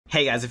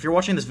Hey guys, if you're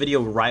watching this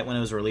video right when it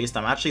was released,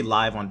 I'm actually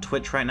live on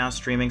Twitch right now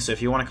streaming, so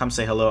if you want to come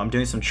say hello, I'm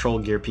doing some troll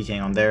gear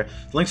PKing on there.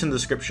 The link's in the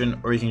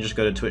description, or you can just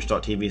go to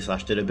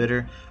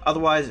twitch.tv/DitterBitter.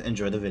 Otherwise,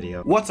 enjoy the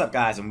video. What's up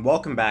guys, and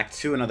welcome back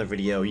to another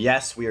video.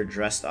 Yes, we are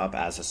dressed up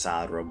as a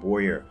Salad Robe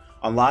Warrior.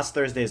 On last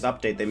Thursday's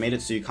update, they made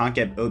it so you can't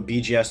get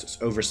BGS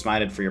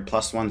oversmited for your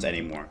 +1s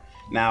anymore.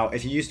 Now,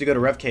 if you used to go to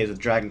Rev Caves with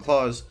Dragon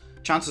Claws,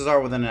 chances are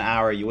within an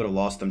hour you would have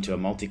lost them to a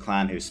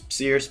multi-clan who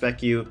Seer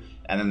spec you,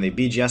 and then they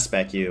BGS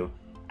spec you,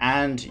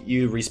 and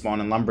you respawn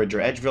in Lumbridge or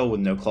Edgeville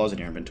with no claws in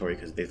your inventory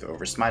because they've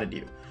oversmited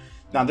you.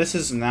 Now this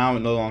is now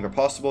no longer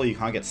possible. You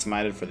can't get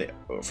smited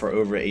for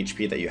over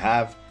HP that you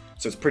have,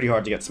 so it's pretty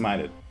hard to get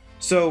smited.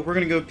 So we're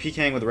going to go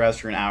PKing with Revs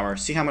for an hour,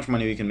 see how much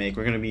money we can make.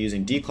 We're going to be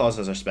using D-Claws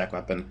as our spec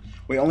weapon.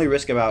 We only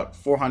risk about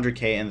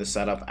 400k in the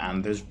setup,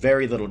 and there's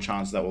very little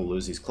chance that we'll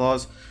lose these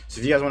claws. So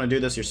if you guys want to do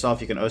this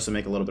yourself, you can also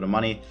make a little bit of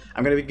money.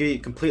 I'm going to be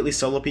completely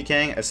solo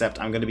PKing, except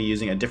I'm going to be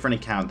using a different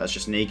account that's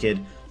just naked,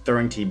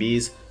 throwing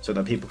TBs so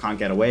that people can't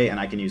get away, and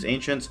I can use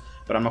Ancients,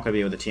 but I'm not going to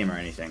be with a team or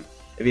anything.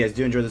 If you guys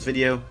do enjoy this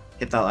video,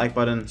 hit that like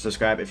button,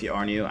 subscribe if you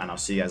are new, and I'll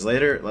see you guys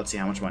later. Let's see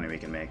how much money we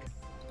can make.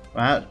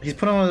 He's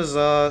put on his,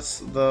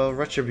 the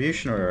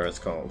Retribution, or whatever it's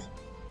called.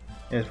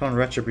 Yeah, he's put on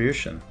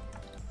Retribution.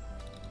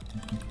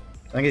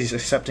 I think he's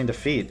accepting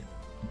defeat.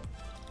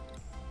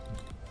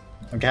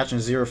 I'm catching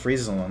 0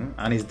 freezes on him,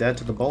 and he's dead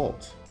to the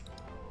bolt.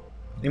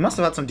 He must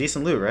have had some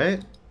decent loot,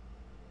 right?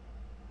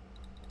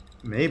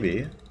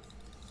 Maybe.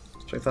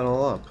 Let's check that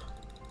all up.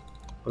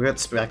 We'll get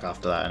spec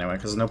after that anyway,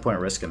 because there's no point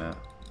risking it.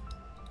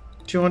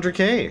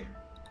 200k!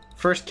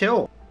 First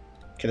kill!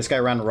 Okay, this guy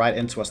ran right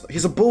into us.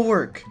 He's a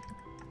bulwark!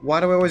 Why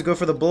do I always go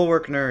for the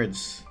bulwark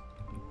nerds?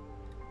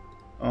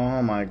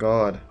 Oh my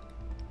god.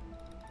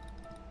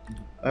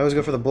 I always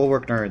go for the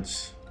bulwark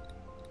nerds.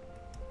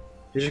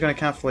 He's just gonna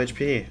camp full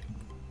HP.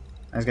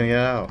 And he's gonna get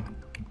out.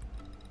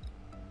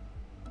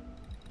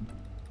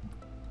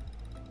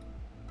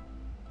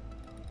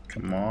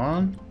 Come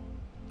on.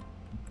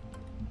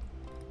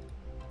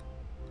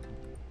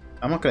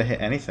 I'm not gonna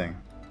hit anything.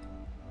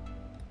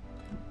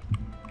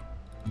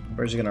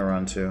 Where's he gonna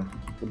run to?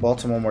 We'll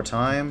bolt him one more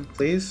time,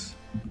 please?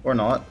 Or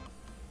not.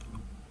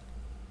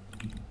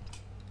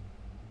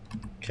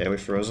 Okay, we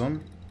froze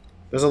him.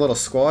 There's a little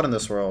squad in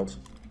this world.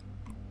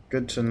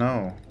 Good to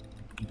know.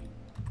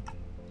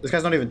 This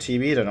guy's not even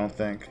TB'd, I don't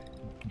think.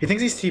 He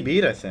thinks he's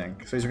TB'd, I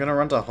think. So he's gonna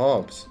run to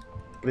Hobbs.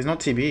 But he's not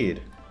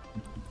TB'd.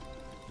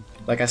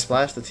 Like, I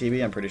splashed the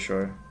TB, I'm pretty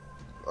sure.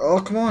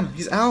 Oh, come on!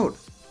 He's out!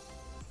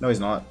 No,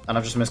 he's not. And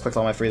I've just misclicked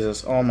all my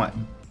freezes. Oh my...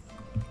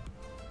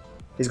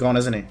 He's gone,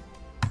 isn't he?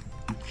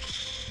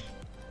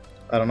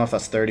 I don't know if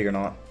that's 30 or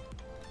not.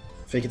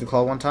 Fake it to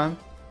call one time.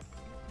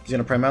 He's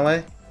gonna pray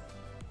melee.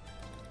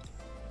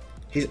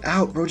 He's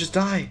out, bro. Just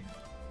die.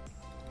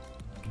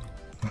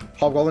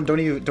 Hobgoblin,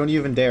 don't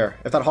even dare.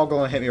 If that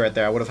Hobgoblin hit me right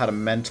there, I would have had a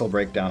mental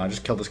breakdown. I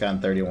just killed this guy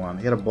in 31.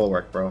 He had a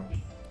bulwark, bro.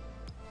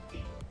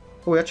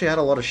 Oh, he actually had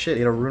a lot of shit.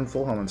 He had a rune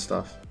full home and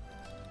stuff.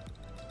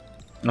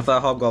 And if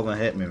that Hobgoblin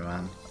hit me,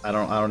 man, I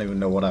don't even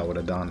know what I would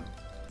have done.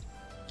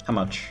 How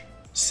much?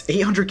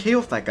 800k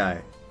off that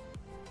guy.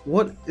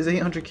 What is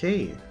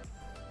 800k?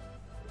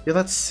 Yeah,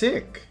 that's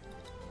sick.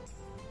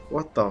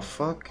 What the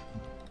fuck?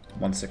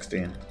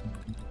 116.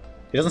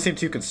 He doesn't seem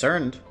too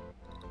concerned.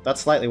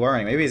 That's slightly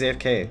worrying. Maybe he's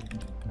AFK.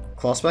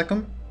 Claw spec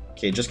him?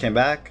 Okay, he just came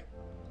back.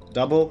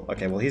 Double?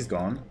 Okay, well he's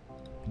gone.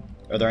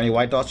 Are there any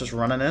white dots just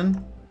running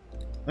in?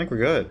 I think we're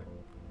good.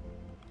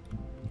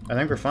 I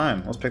think we're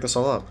fine. Let's pick this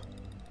all up.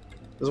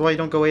 This is why you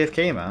don't go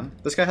AFK, man.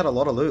 This guy had a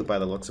lot of loot by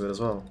the looks of it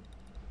as well.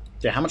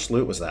 Yeah, how much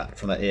loot was that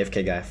from that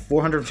AFK guy?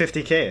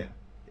 450k.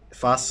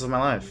 Fastest of my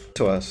life.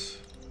 To us.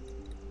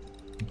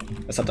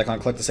 Except I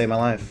can't click to save my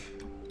life.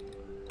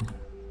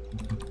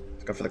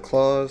 Let's go for the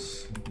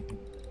claws.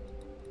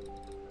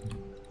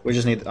 We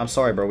just need... I'm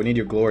sorry, bro. We need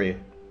your glory.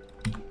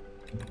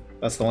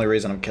 That's the only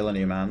reason I'm killing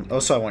you, man.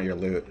 Also, I want your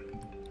loot.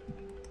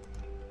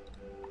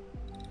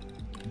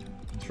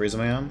 Let's freeze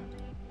him again.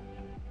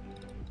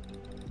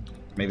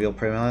 Maybe he'll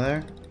pray melee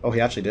there. Oh,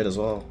 he actually did as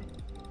well.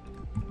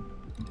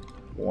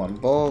 1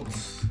 bolt.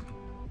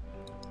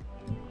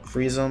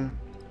 Freeze him.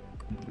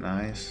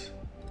 Nice.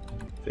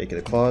 Fake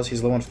the claws.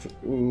 He's low on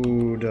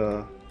food.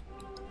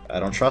 I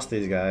don't trust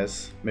these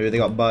guys. Maybe they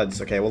got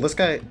buds. Okay, well this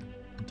guy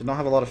did not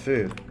have a lot of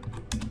food.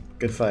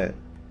 Good fight.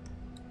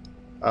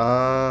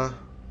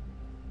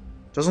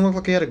 Doesn't look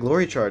like he had a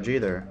glory charge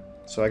either.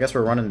 So I guess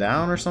we're running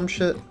down or some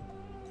shit.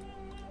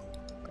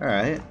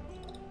 Alright.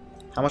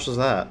 How much was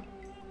that?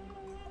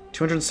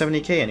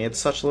 270k and he had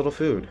such little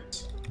food.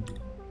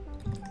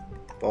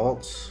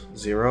 Bolts.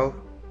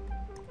 0.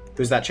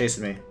 Who's that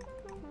chasing me?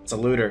 It's a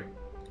looter.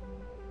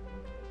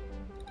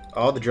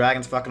 Oh, the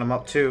dragon's fucking him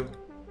up too.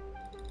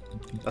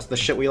 That's the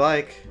shit we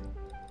like.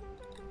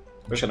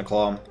 We're just gonna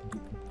claw him.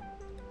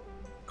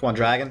 Come on,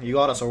 dragon. You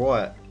got us or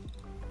what?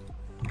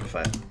 Good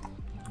fight.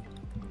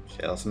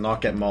 Okay, let's not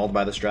get mauled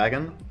by this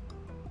dragon.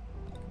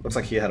 Looks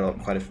like he had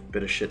quite a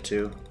bit of shit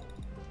too.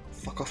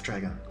 Fuck off,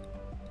 dragon.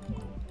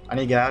 I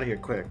need to get out of here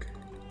quick.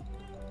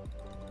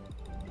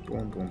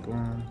 Boom, boom,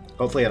 boom.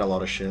 Hopefully he had a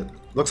lot of shit.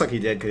 Looks like he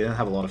did, because he didn't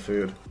have a lot of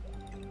food.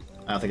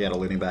 I don't think he had a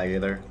looting bag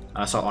either. And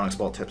I saw Onyx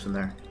Bolt tips in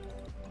there.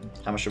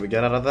 How much should we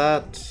get out of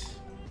that?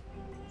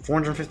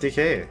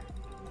 450k.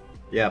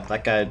 Yeah,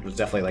 that guy was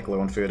definitely like low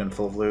on food and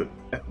full of loot.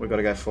 We got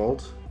a guy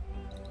fold.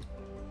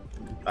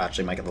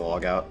 Actually, might get the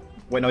log out.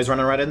 Wait, no, he's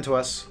running right into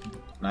us.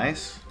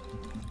 Nice.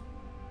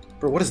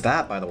 Bro, what is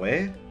that, by the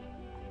way?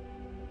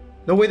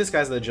 No way this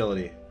guy's the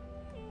agility.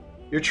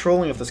 You're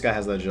trolling if this guy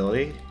has the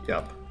agility.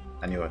 Yup,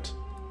 I knew it.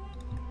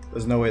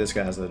 There's no way this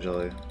guy has the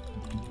agility.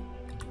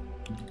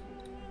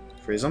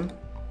 Freeze him.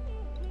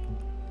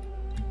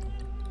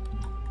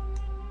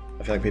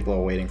 I feel like people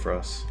are waiting for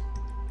us.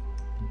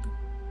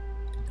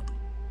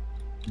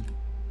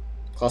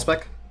 Claw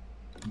spec.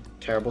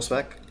 Terrible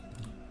spec.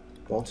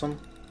 Bolt him.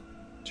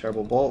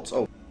 Terrible bolts.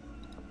 Oh.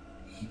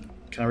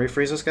 Can I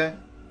refreeze this guy?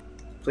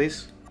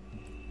 Please?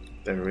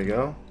 There we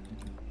go.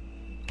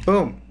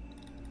 Boom!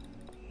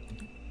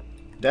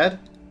 Dead?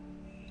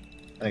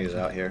 I think he's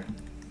out here.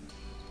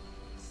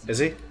 Is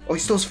he? Oh, he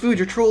stole his food!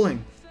 You're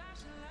trolling!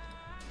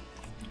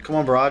 Come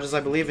on, Barrages, I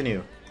believe in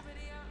you.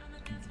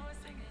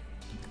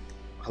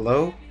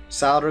 Hello?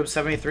 Salad Robe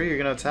 73, you're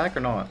gonna attack or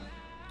not?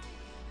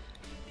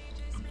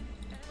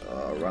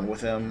 Run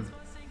with him.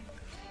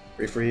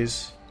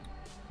 Refreeze.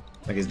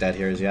 I think he's dead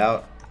here. Is he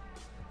out?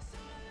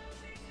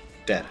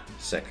 Dead.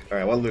 Sick.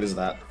 Alright, what loot is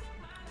that?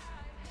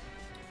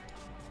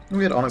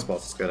 We had Onyx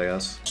Balls, that's good, I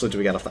guess. What loot do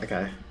we get off that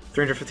guy?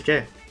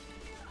 350k.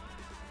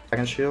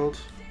 Dragon Shield.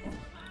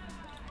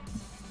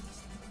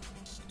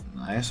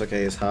 Nice,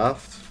 okay, he's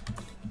halved.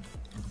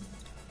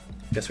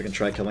 Guess we can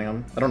try killing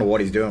him. I don't know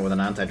what he's doing with an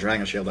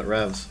anti-dragon shield that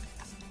revs.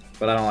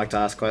 But I don't like to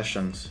ask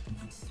questions.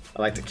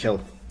 I like to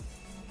kill.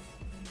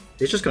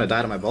 He's just gonna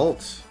die to my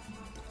bolts.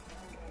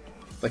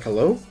 Like,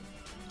 hello?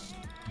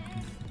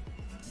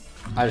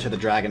 I just hit the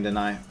dragon, didn't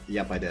I?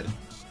 Yep, I did.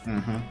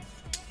 Mm-hmm.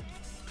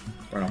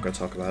 We're not gonna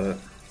talk about it.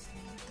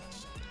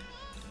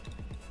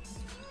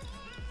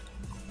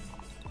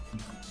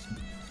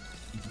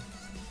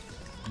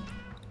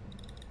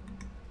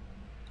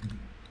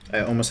 I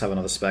almost have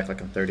another spec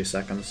like in 30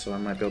 seconds, so I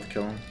might be able to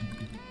kill him.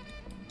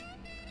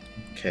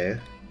 Okay.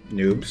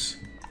 Noobs.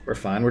 We're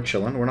fine, we're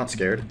chilling, we're not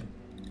scared.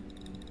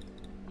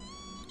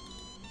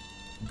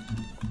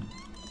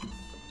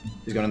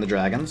 He's going in the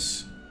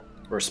dragons.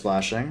 We're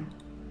splashing.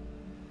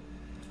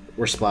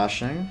 We're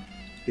splashing.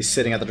 He's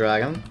sitting at the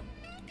dragon.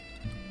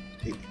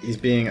 He's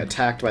being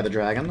attacked by the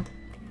dragon.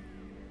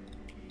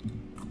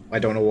 I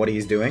don't know what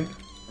he's doing,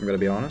 I'm gonna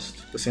be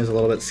honest. This seems a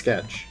little bit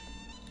sketch.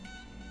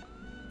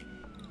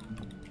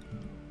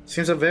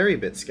 Seems a very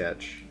bit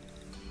sketch.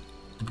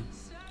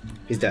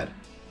 He's dead.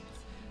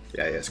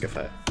 Yeah, it's good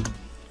fight.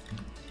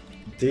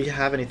 Did he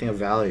have anything of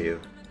value?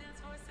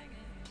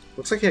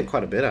 Looks like he had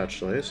quite a bit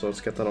actually, so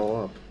let's get that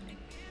all up.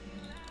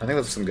 I think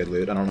that's some good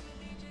loot, I don't know.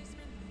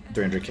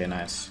 300k,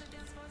 nice.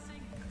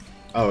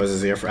 Oh, is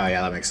his ear for— oh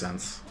yeah, that makes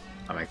sense.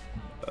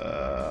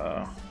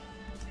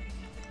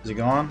 Is he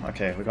gone?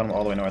 Okay, we got him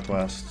all the way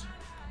northwest.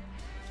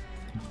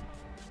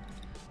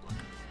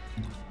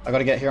 I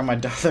gotta get here on my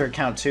other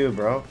account too,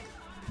 bro.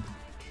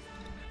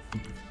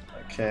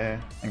 Okay,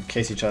 in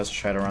case he tries to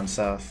try to run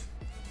south.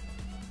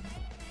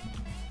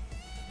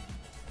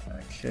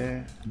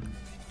 Okay.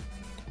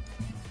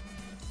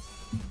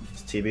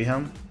 Let's TB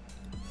him.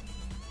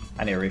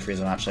 I need to refreeze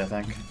him actually, I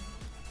think.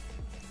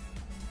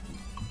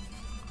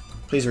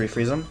 Please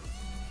refreeze him.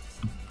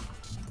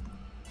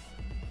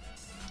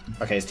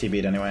 Okay, he's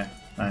TB'd anyway.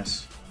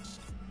 Nice.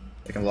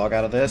 We can log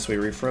out of this, we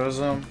refroze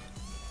him.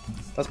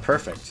 That's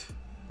perfect.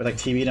 We like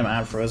TB'd him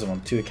and froze him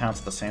on 2 accounts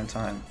at the same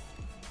time.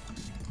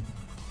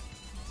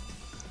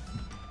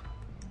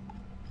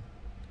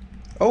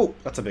 Oh,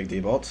 that's a big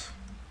D-bolt.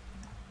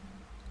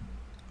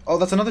 Oh,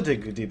 that's another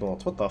big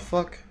D-bolt. What the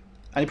fuck?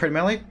 Any pretty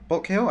melee?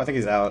 Bolt KO? I think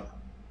he's out.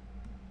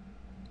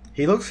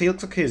 He looks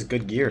like he has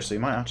good gear, so he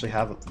might actually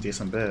have a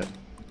decent bit.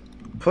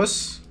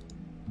 Puss?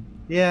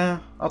 Yeah,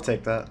 I'll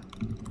take that.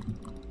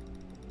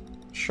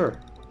 Sure.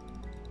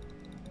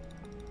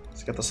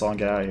 Let's get this all and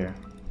get out of here.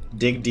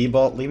 Dig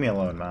D-bolt, leave me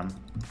alone, man.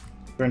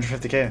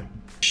 350k.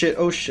 Shit,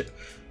 oh shit.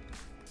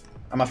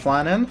 Am I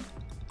flying in?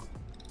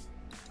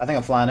 I think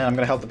I'm flying in. I'm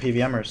gonna help the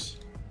PVMers.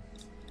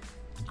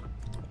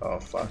 Oh,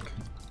 fuck.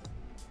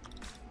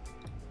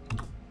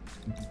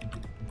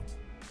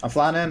 I'm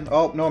flying in.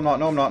 Oh, no, I'm not.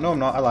 No, I'm not. No, I'm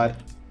not. I lied.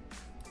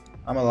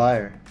 I'm a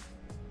liar.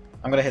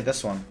 I'm gonna hit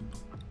this one.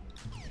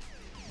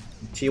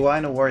 TY,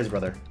 no worries,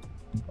 brother.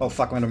 Oh,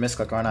 fuck, I'm gonna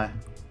misclick, aren't I?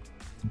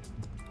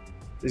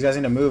 These guys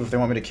need to move if they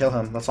want me to kill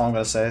him. That's all I'm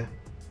gonna say.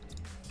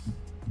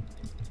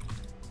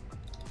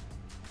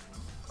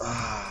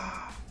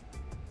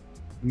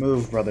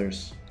 Move,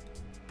 brothers.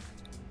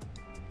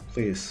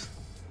 Please.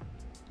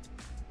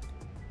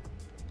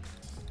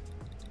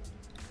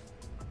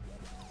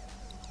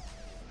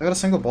 I got a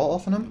single bolt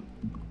off on him?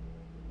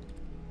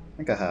 I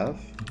think I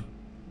have.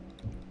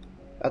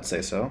 I'd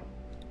say so.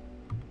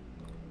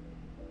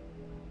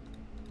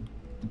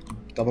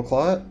 Double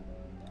claw it?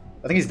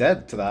 I think he's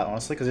dead to that,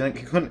 honestly, because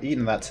he couldn't eat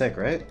in that tick,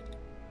 right?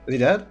 Is he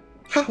dead?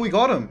 Ha! We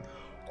got him!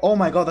 Oh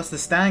my god, that's the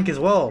stank as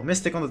well!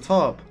 Mystic on the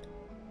top.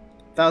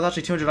 That was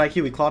actually 200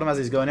 IQ. We clawed him as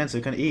he's going in, so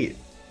he couldn't eat.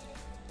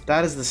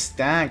 That is the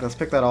stank. Let's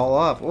pick that all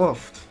up.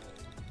 Oof.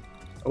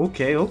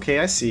 Okay, okay,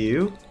 I see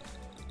you.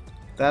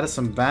 That is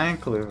some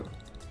bank loot.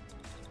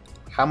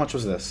 How much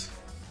was this?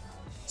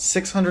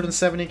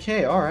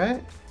 670k,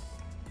 alright.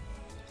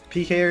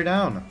 PK are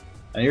down.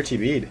 And you're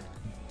TB'd.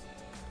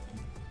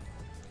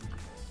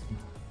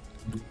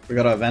 We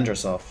gotta avenge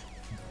ourselves.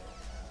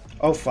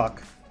 Oh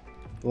fuck.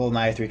 The little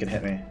 93 can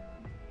hit me.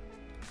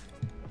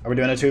 Are we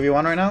doing a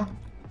 2v1 right now?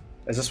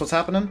 Is this what's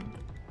happening?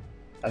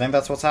 I think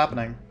that's what's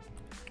happening.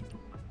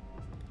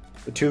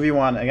 The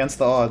 2v1 against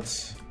the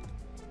odds.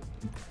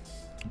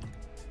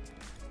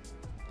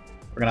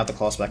 We're gonna have to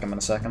claw spec him in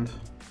a second.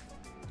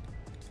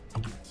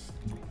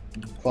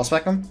 Claw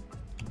spec him?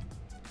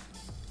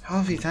 How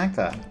have he tanked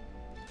that?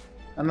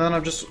 And then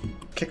I've just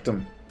kicked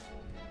him.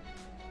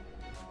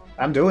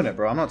 I'm doing it,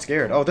 bro. I'm not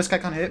scared. Oh, this guy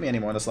can't hit me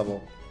anymore on this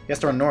level. He has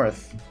to run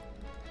north.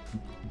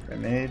 Great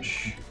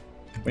mage.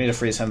 We need to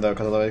freeze him though,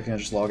 because otherwise he can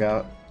just log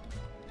out.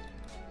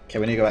 Okay,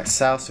 we need to go back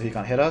south so he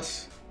can't hit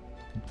us.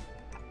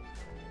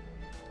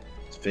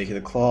 Let's Fakey the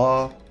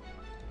claw.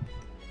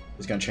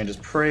 He's gonna change his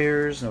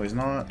prayers. No, he's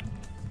not.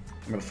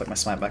 I'm gonna flick my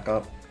smite back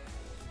up.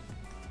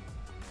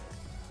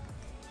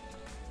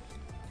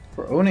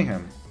 We're owning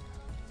him.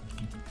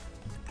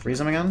 Freeze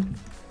him again.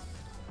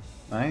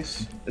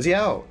 Nice. Is he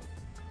out?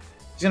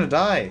 He's gonna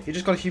die. He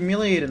just got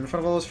humiliated in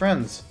front of all his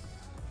friends.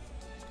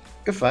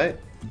 Good fight.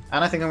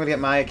 And I think I'm gonna get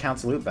my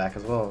account's loot back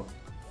as well.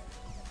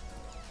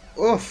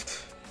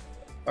 Oof.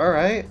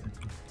 Alright.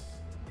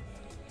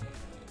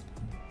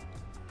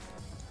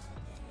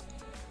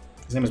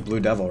 His name is Blue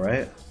Devil,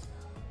 right?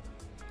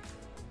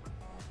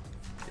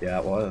 Yeah,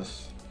 it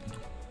was.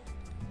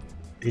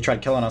 He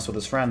tried killing us with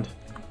his friend.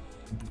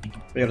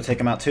 We gotta take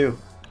him out too.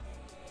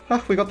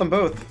 Huh, we got them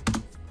both.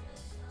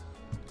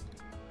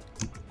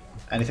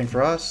 Anything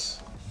for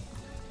us?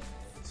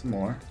 Some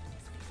more.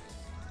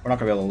 We're not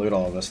gonna be able to loot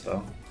all of this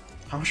though.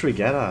 How much should we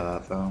get out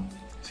of that though?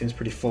 Seems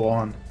pretty full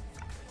on.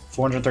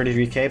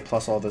 433k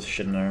plus all this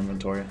shit in our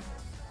inventory.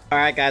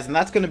 Alright guys, and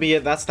that's going to be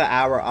it. That's the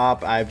hour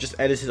up. I've just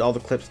edited all the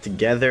clips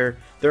together.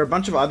 There are a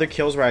bunch of other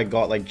kills where I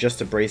got like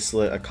just a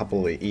bracelet, a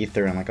couple of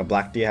ether, and like a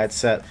black d'hide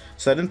set.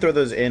 So I didn't throw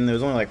those in. There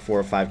was only like 4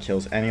 or 5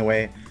 kills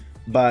anyway.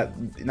 But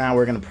now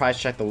we're going to price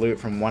check the loot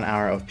from 1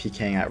 hour of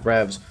PKing at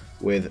Revs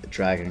with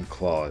Dragon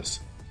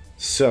Claws.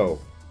 So,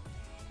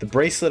 the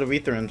bracelet of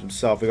ether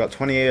himself, we got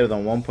 28 of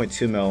them,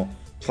 1.2 mil,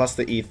 plus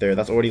the ether.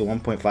 That's already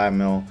 1.5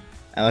 mil.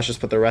 And let's just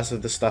put the rest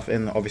of the stuff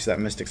in. Obviously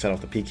that mystic set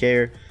off the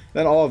PKer.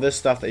 Then all of this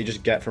stuff that you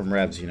just get from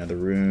Revs, you know, the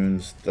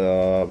runes,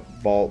 the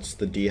bolts,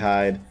 the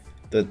d'hide,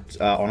 the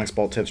onyx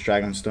bolt tips,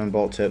 dragonstone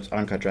bolt tips,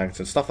 uncut dragon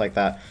tips, stuff like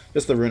that.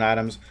 Just the rune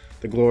items,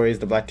 the glories,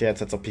 the black d'hide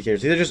sets of PKers.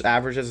 These are just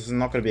averages. This is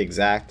not going to be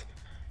exact,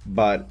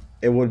 but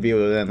it would be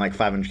within like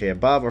 500k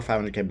above or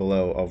 500k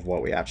below of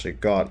what we actually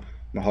got.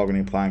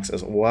 Mahogany planks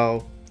as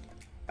well.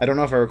 I don't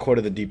know if I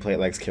recorded the D-plate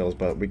legs kills,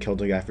 but we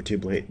killed a guy for 2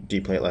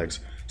 D-plate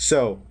legs.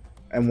 So,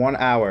 in 1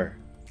 hour,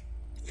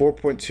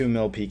 4.2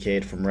 mil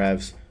PK'd from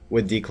Revs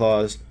with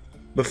D-claws.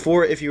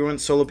 Before, if you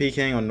went solo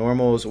PKing on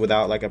normals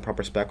without like a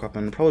proper spec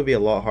weapon, it'd probably be a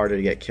lot harder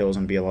to get kills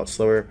and be a lot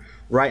slower.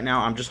 Right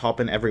now, I'm just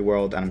hopping every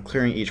world and I'm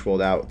clearing each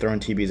world out,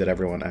 throwing TBs at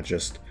everyone and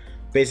just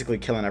basically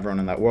killing everyone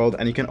in that world.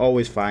 And you can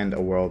always find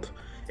a world.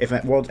 If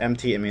a world's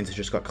empty, it means it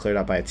just got cleared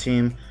out by a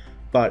team.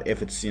 But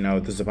if it's, you know,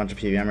 there's a bunch of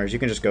PVMers, you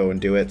can just go and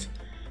do it.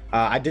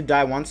 I did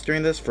die once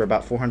during this for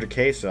about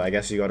 400k, so I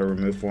guess you got to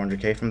remove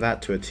 400k from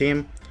that to a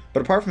team.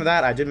 But apart from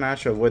that, I did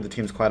manage to avoid the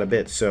teams quite a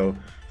bit. So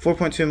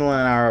 4.2 mil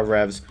an hour of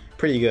Revs,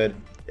 pretty good.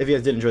 If you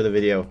guys did enjoy the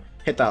video,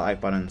 hit that like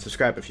button,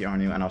 subscribe if you are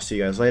new, and I'll see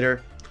you guys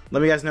later.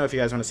 Let me guys know if you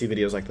guys want to see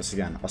videos like this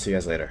again. I'll see you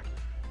guys later.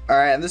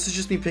 Alright, and this is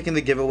just me picking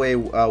the giveaway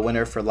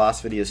winner for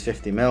last video's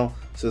 50 mil.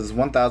 So there's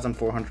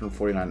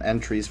 1,449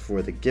 entries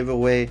for the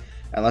giveaway.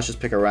 And let's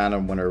just pick a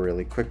random winner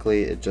really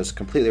quickly. It just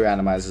completely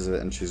randomizes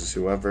it and chooses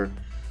whoever.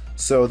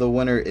 So the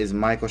winner is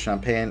Michael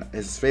Champagne.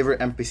 His favorite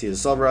NPC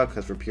is Silvera,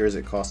 because for peers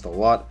it cost a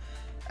lot.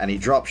 And he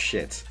drops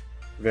shit.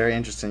 Very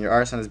interesting. Your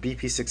RSN is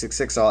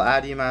BP666. I'll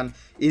add you, man.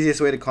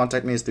 Easiest way to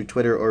contact me is through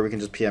Twitter, or we can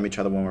just PM each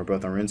other when we're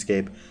both on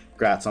RuneScape.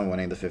 Congrats on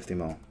winning the 50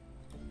 mil.